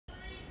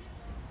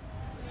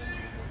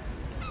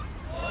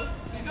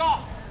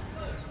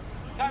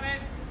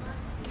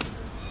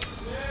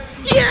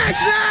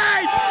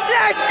Ashley!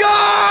 Let's go!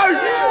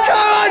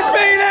 Come on,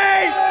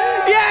 Felix!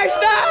 Yes,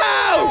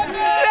 now!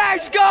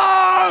 Let's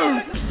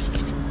go!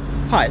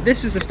 Hi,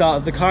 this is the start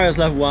of the Kairos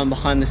Level 1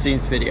 behind the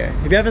scenes video.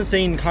 If you haven't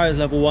seen Kairos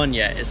Level 1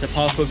 yet, it's a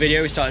parkour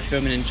video we started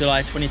filming in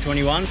July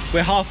 2021.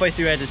 We're halfway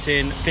through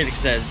editing, Felix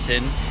is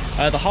editing.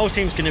 The whole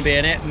team's going to be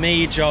in it,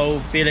 me, Joel,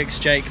 Felix,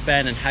 Jake,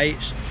 Ben and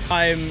H.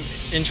 I'm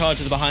in charge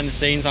of the behind the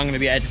scenes. I'm going to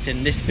be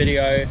editing this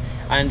video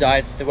and I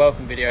edited the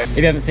welcome video. If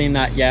you haven't seen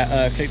that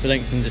yet, click the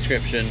links in the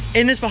description.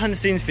 In this behind the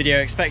scenes video,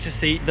 expect to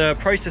see the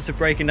process of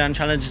breaking down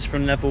challenges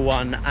from level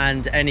 1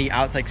 and any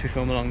outtakes we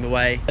film along the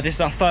way. This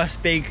is our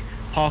first big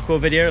parkour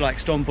video like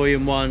Storm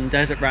Volume 1,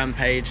 Desert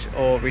Rampage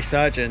or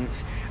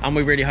Resurgence, and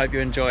we really hope you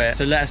enjoy it.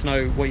 So let us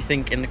know what you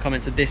think in the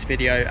comments of this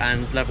video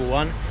and level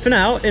 1. For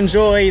now,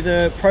 enjoy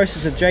the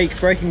process of Jake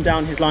breaking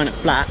down his line at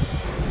flats.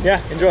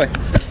 Yeah, enjoy.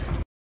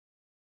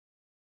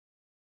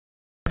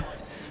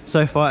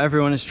 So far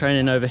everyone is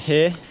training over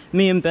here.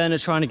 Me and Ben are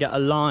trying to get a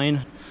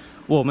line,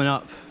 warming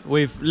up.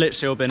 We've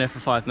literally all been here for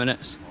 5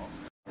 minutes.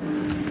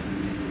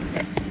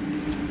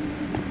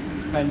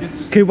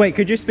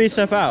 Could you speed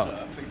step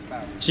out?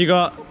 So you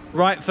got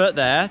right foot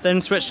there, then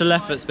switch to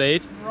left foot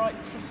speed.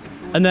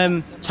 And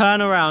then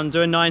turn around,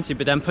 do a 90,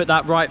 but then put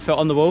that right foot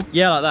on the wall.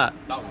 Yeah, like that.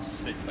 That was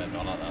sick, Ben,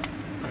 I like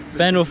that.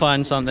 Ben will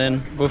find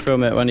something, we'll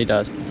film it when he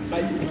does.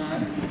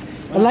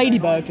 A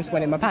ladybird just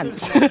went in my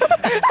pants.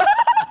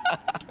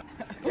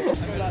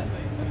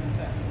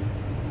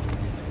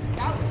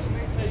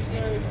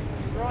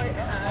 Right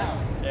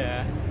hand,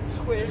 yeah.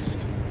 twist,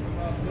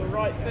 your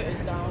right foot is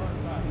down,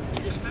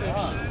 you just push.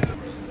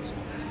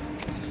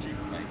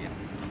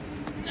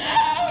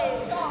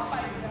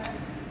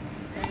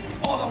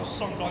 Oh, that was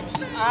so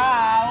close.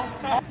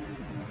 Ow!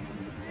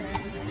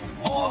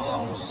 Oh,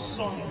 that was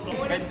so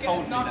close. Ben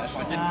told me that if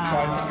I didn't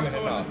try and do it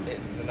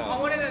enough, I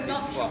wanted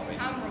enough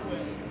camera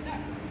with.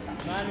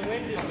 Man,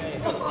 winded me.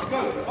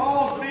 Go!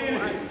 Oh,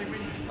 Felix!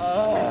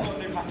 Yeah.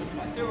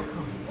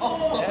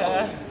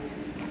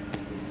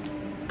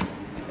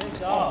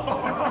 Piss off.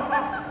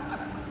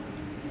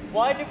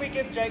 Why did we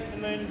give Jake the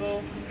moon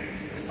ball?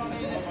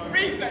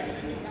 Reflex!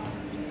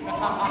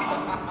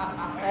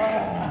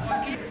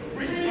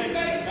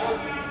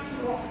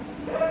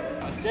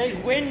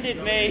 Jake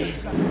winded me.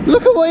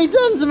 Look at what he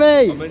done to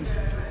me.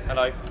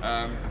 Hello.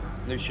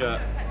 New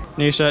shirt.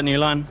 New shirt, new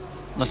line.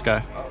 Let's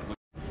go.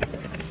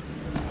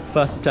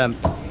 First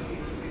attempt.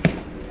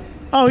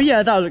 Oh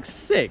yeah, that looks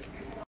sick.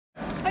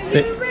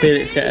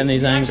 Felix getting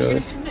these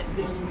angles.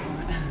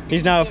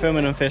 He's now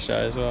filming on Fisher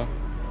as well.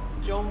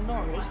 John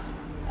Norris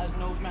as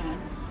an old man,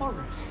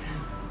 Horace.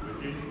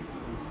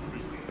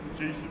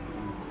 Jason.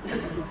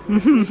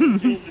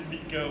 Jason,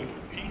 big girl.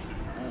 Jason.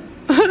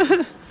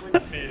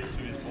 Felix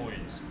with his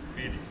boys.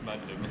 Felix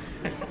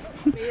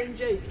Mandem. Me and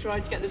Jake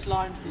tried to get this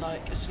line for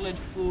like a solid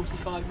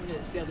 45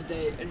 minutes the other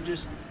day and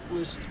just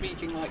was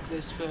speaking like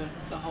this for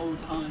the whole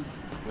time.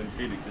 When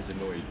Felix is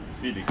annoyed,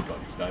 Felix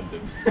can't stand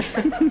him.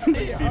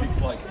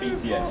 Felix like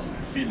BTS.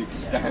 Felix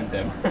stand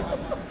them.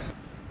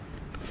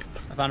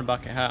 I found a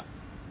bucket hat.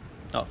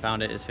 Not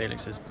found it, it's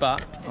Felix's,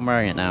 but I'm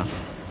wearing it now.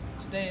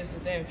 Today is the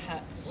day of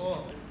hats.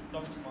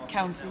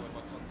 Counting.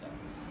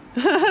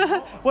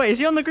 Wait, is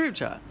he on the group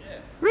chat? Yeah.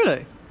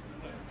 Really?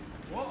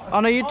 What? Oh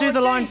no, you do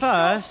the line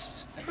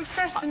first.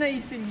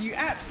 Procrastinating, you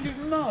absolute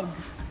mug.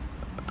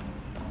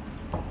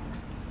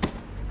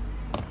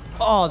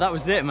 Oh, that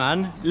was it,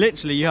 man.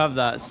 Literally, you have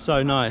that.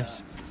 So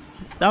nice.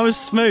 That was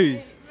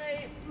smooth.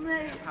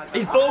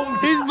 He's bald!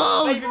 He's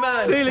bald! Baby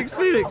man. Felix.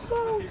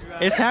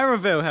 It's hair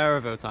reveal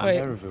time.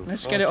 Wait,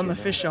 let's get it on the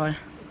fisheye.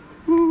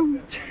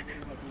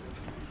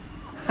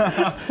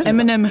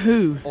 Eminem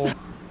who?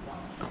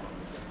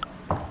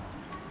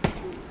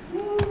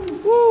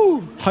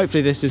 Woo!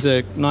 Hopefully this is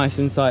a nice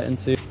insight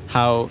into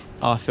how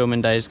our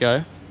filming days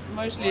go.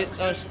 Mostly it's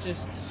us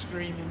just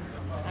screaming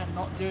and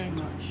not doing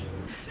much.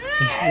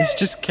 It's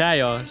just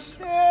chaos.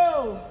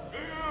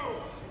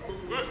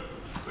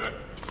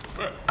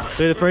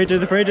 Do the pre. Do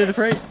the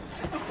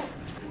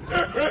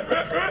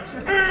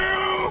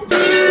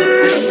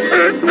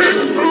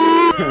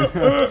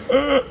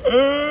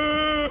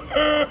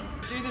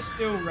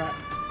still rap.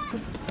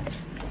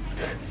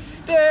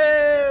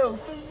 Still,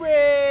 for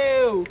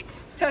real.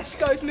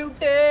 Tesco's milk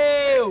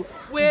deal.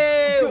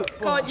 Will,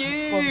 can't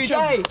use.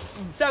 Hey,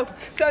 self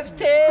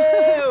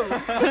still.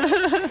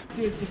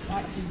 Dude, just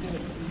actually do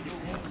it.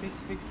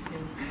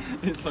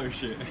 It's so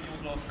shit.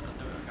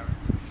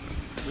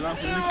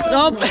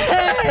 Oh,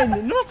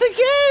 Ben! Not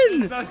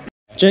again!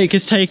 Jake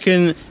has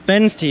taken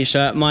Ben's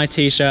t-shirt, my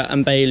t-shirt,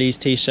 and Bailey's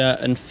t-shirt,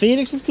 and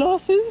Felix's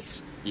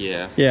glasses?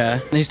 Yeah. Yeah.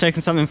 He's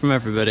taken something from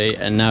everybody,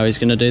 and now he's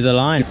going to do the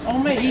line.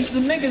 Oh mate, he's the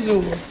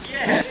Megazord.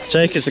 Yeah.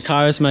 Jake is the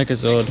Kairos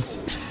Megazord.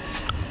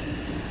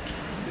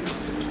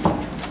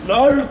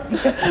 No!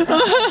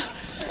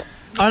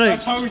 I don't. I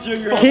told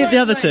you. Keep the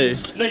other two.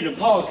 Need a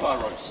power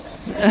Kairos.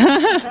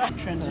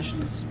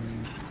 Transitions.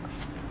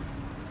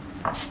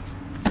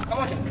 Come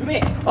on, come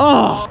here.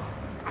 Oh!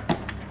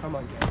 Come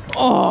on,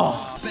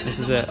 Oh! This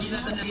is it.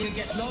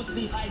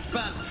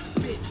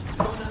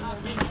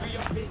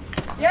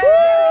 Yeah!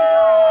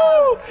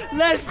 Woo!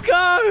 Let's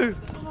go!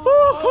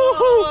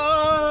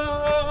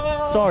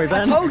 Sorry,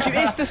 Ben. I told you,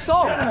 it's the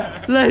song.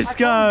 Let's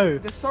go.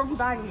 The song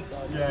bangs.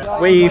 Yeah.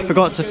 We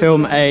forgot to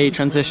film a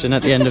transition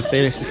at the end of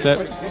Felix's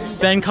clip.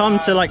 Ben, come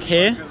to like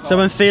here. So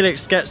when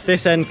Felix gets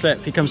this end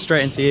clip, he comes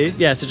straight into you.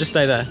 Yeah, so just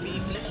stay there.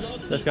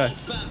 Let's go.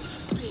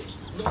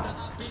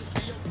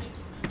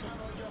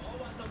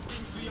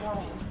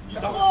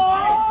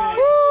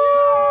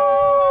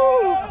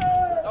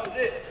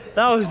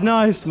 That was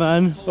nice,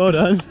 man. Well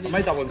done. You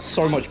made that one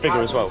so much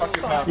bigger as well.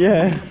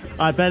 Yeah.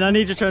 Alright, Ben, I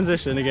need your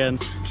transition again.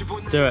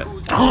 Do it.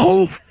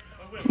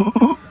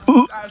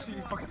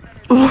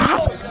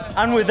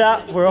 And with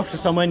that, we're off to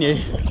somewhere new.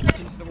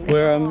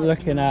 We're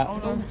looking at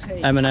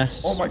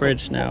M&S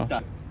Bridge now.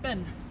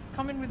 Ben,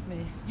 come in with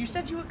me. You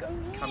said you were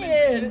going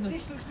in.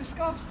 This looks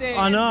disgusting.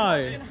 I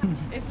know.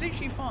 It's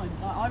literally fine.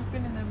 Like, I've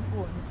been in there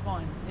before and it's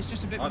fine. It's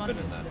just a bit muddy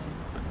today.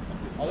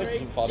 Oh, this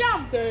isn't fun.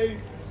 Jump! 2,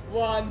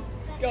 1,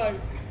 go.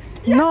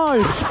 No!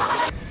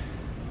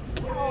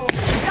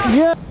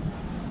 Yeah!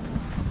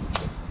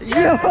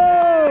 Yo!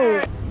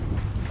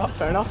 Oh,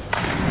 fair enough.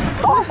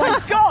 Oh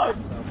my god!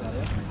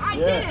 I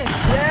did it!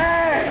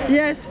 Yeah!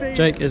 Yes, baby.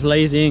 Jake is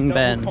lazying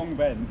Ben. Kong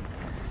Ben.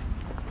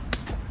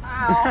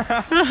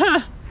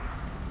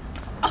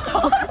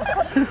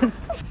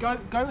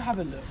 Go have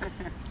a look.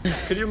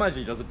 Could you imagine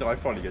he does a dive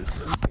front and he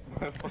goes,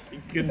 my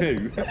fucking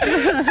canoe?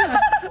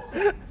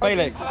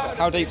 Felix,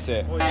 how deep's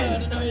it? I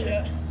don't know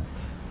yet.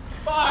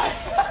 Bye!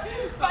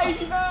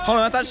 Baby! Hold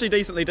on, that's actually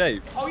decently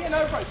deep. Oh yeah,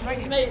 no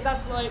problem. Mate,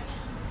 that's like,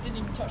 didn't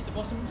even touch the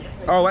bottom.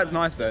 Oh, that's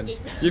nice then.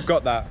 You've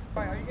got that.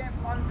 Are you getting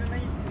from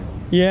underneath?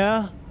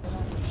 Yeah.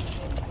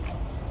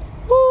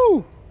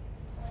 Woo!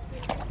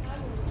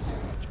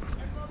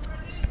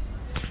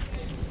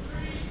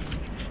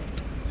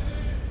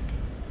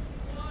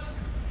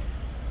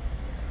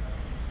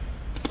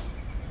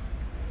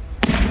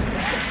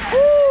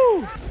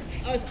 Woo!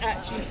 That was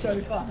actually so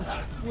fun.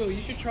 Will,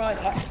 you should try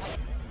that.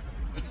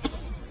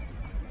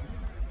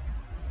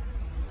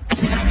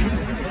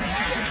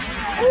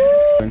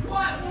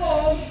 Quite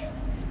warm.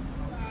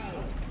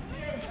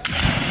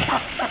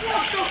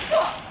 What the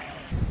fuck?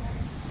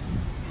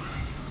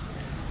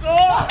 I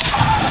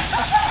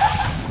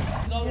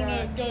want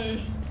to go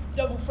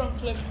double front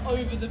flip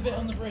over the bit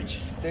on the bridge.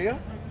 Do you?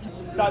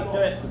 Don't do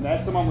it from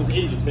there. Someone was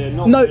injured here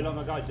not No. very long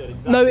ago doing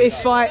exactly No, it's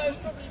that. fine.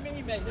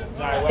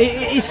 No,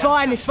 It's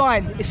fine, it's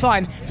fine, it's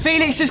fine.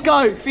 Felix, just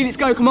go. Felix,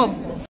 go, come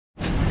on.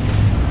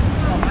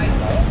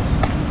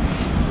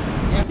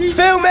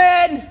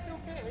 Filming!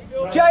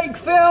 Jake,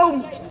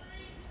 film!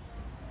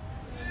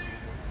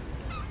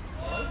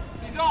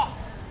 He's off!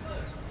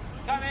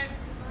 Come in.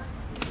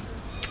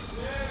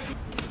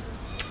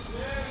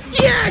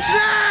 Yes,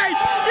 mate!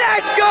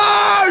 Let's go!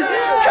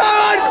 Come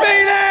on,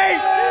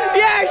 Felix!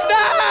 Yes,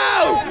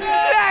 now!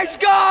 Let's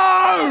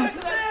go!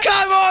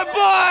 Come on,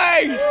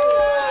 boys!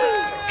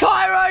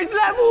 Kairos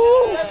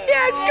level!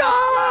 Let's go!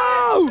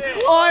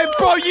 Oh,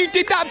 bro, you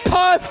did that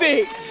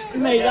perfect!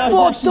 Mate, that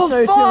was actually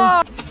so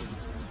fuck?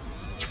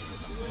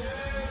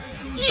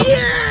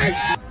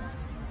 Yes!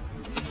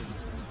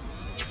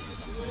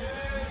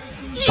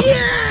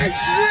 Yes,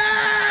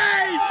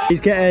 mate!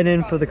 He's getting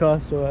in for the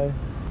castaway.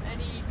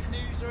 Any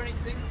canoes or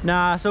anything?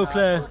 Nah, it's all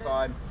clear.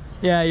 Fine.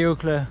 Yeah, you're all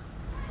clear.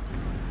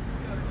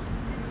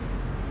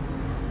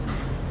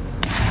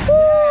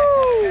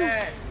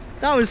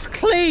 That was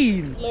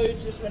clean! Load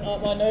just went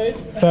up my nose.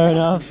 Fair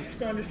enough.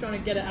 So I'm just trying to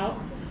get it out.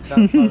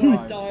 That's so I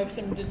nice. die of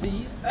some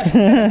disease.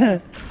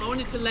 I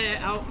wanted to lay it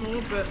out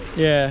more, but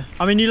Yeah,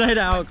 I mean you laid it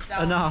out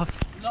enough.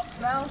 locks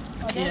now?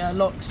 Yeah,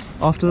 locks.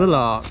 After the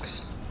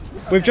larks.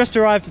 We've just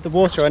arrived at the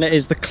water and it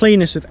is the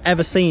cleanest we've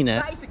ever seen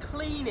it. That is the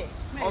cleanest.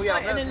 Mate, Oh, it's yeah,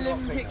 like an that's a lot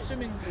Olympic cleaner.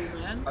 swimming pool,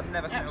 man. I've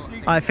never seen it.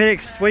 Absolutely. Alright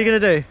Felix, what are you gonna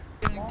do?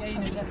 Gonna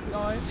gain a death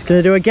dive. He's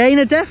gonna do a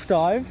gainer death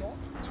dive.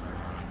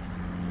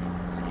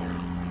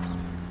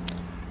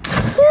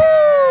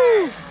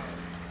 Woo!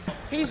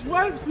 He's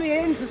roped me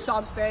into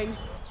something.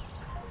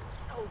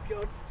 Oh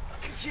god.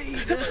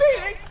 Jesus.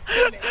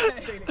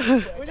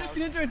 We're just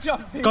gonna do a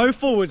jump. Go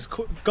forwards,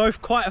 go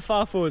quite a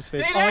far forwards,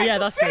 Felix. Oh yeah,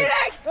 that's good.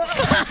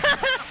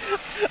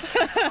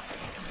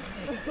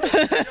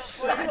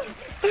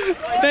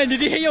 Ben,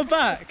 did you hit your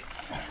back?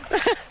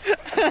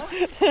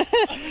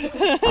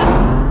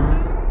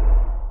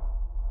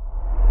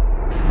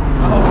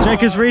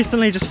 Jake has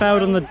recently just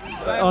failed on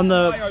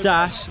the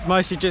dash,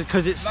 mostly just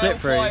because it's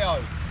slippery.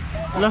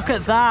 Look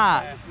at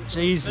that!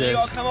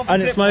 Jesus.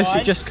 And it's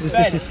mostly just because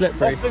this is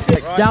slippery.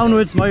 Like,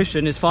 downwards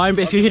motion is fine,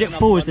 but if you hit it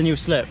forwards then you'll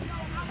slip.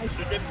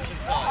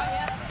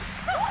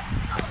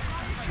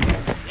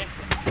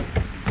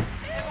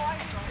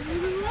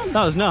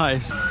 That was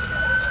nice.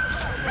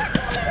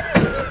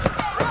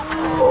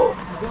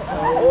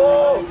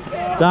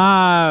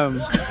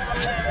 Damn.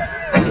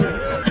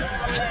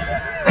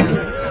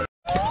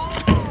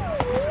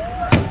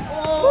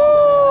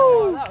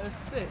 Oh, that was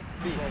sick.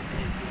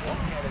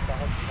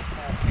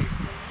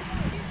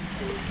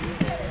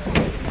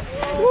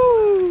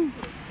 Woo.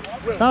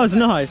 That was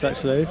nice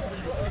actually.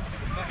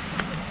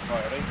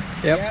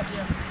 Yep.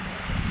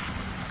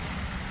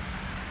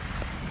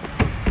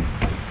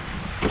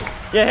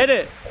 Yeah, hit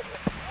it.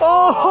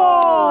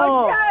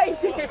 Oh!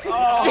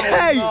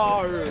 Jay!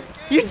 No.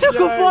 You took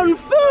off 1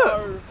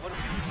 foot!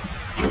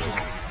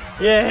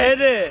 Yeah, hit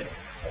it.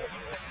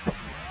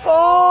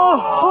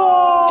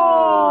 Oh!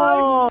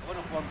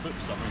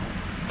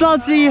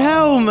 Bloody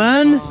hell,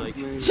 man!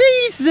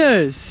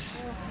 Jesus!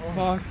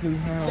 Fucking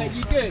hell.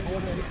 You good?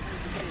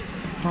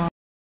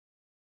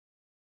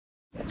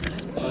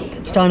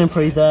 Standing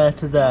pretty there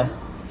to there.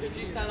 Could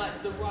you stand like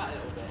to the right a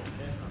little bit?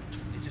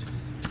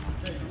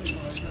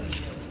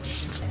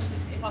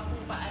 If I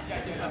fall back,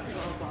 I think I'm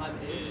behind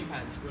me. If you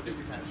can, do what you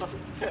can.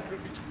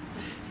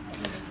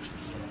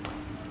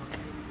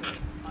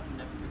 I've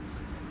never been so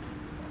sick.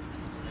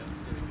 Someone else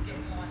doing it.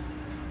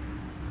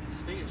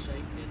 His feet are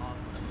shaking.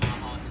 My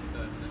heart is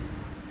going.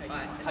 H,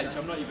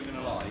 I'm not even going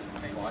to lie.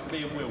 Right,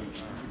 me and Will, we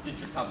did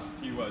just have a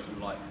few words. We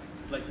were like,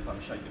 his legs are kind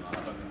of shaking. Like,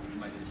 I don't think we can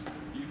make this.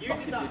 You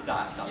fucking did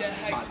that. That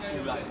smacked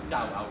all that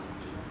doubt out of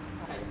you.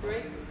 Okay,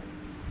 3,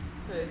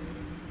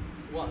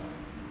 2, 1.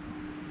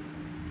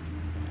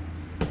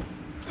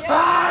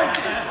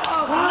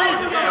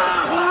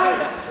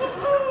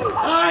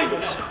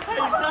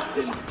 That's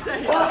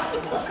insane. He's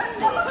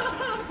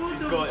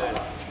got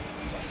it.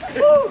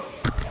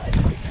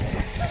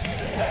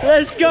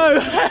 Let's go!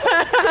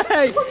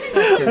 Hey!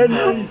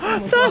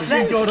 That's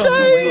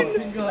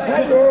insane!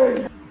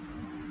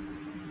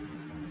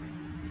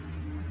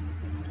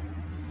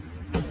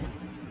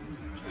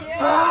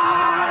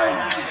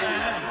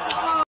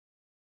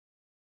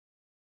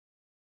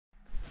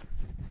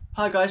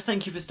 Hi guys,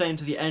 thank you for staying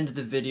to the end of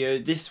the video.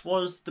 This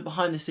was the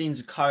behind the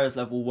scenes of Kairos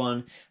Level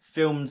 1,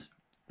 filmed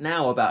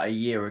now about a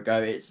year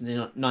ago. It's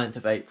the 9th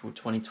of April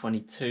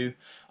 2022.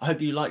 I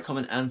hope you like,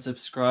 comment and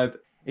subscribe.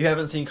 If you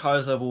haven't seen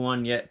Kairos Level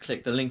 1 yet,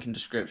 click the link in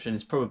description.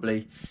 It's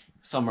probably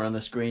somewhere on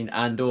the screen,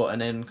 and or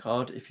an end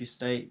card if you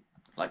stay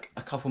like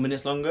a couple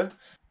minutes longer.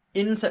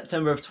 In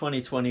September of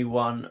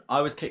 2021,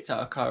 I was kicked out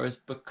of Kairos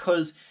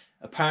because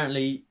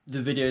apparently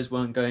the videos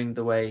weren't going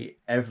the way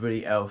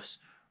everybody else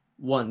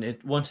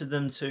wanted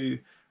them to,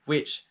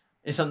 which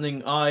is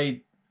something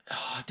I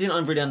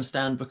didn't really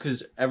understand,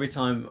 because every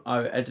time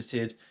I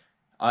edited,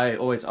 I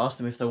always asked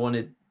them if they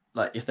wanted,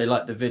 like, if they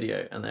liked the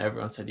video, and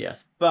everyone said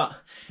yes. But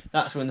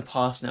that's all in the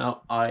past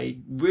now. I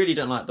really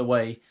don't like the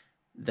way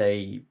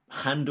they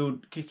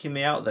handled kicking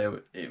me out. I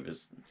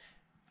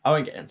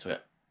won't get into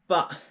it,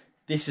 but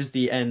this is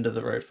the end of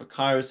the road for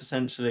Kairos,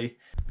 essentially.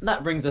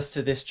 That brings us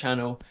to this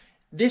channel.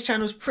 This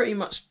channel is pretty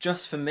much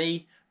just for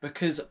me,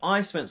 because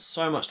I spent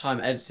so much time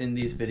editing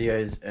these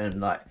videos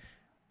and like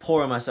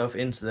pouring myself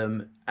into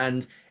them.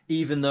 And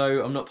even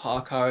though I'm not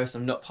part of Kairos,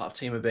 I'm not part of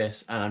Team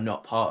Abyss, and I'm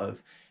not part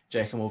of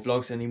Jake and Will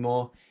Vlogs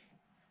anymore,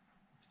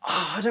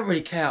 I don't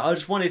really care. I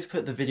just wanted to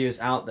put the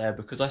videos out there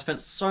because I spent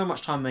so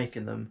much time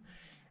making them.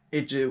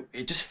 It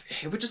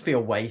would just be a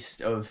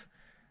waste of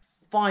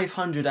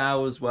 500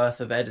 hours worth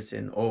of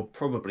editing, or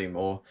probably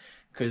more,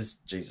 because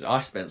Jesus, I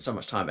spent so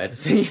much time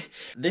editing.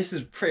 This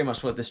is pretty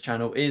much what this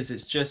channel is.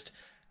 It's just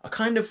a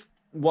kind of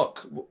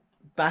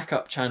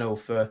backup channel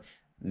for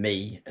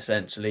me,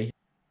 essentially.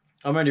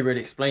 I'm only really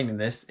explaining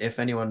this. If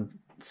anyone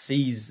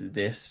sees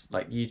this,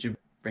 like YouTube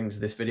brings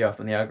this video up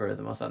on the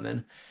algorithm or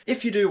something.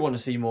 If you do want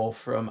to see more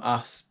from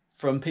us,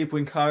 from people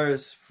in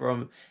Kairos,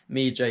 from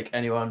me, Jake,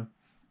 anyone,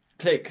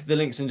 click the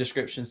links in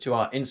descriptions to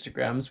our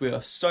Instagrams. We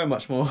are so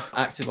much more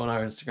active on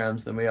our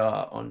Instagrams than we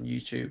are on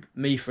YouTube.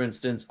 Me, for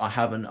instance, I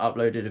haven't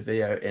uploaded a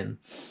video in,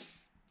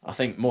 I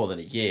think, more than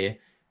a year.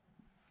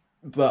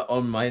 But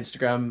on my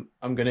Instagram,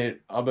 I'm going to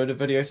upload a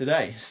video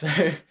today. So,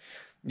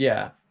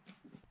 yeah.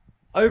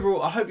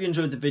 Overall, I hope you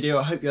enjoyed the video.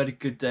 I hope you had a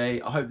good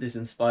day. I hope this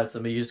inspired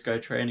some of you to go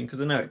training,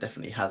 because I know it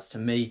definitely has to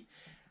me.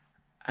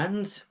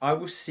 And I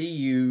will see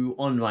you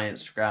on my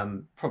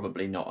Instagram,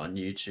 probably not on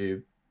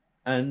YouTube.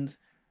 And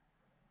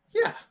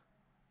yeah,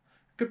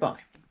 goodbye.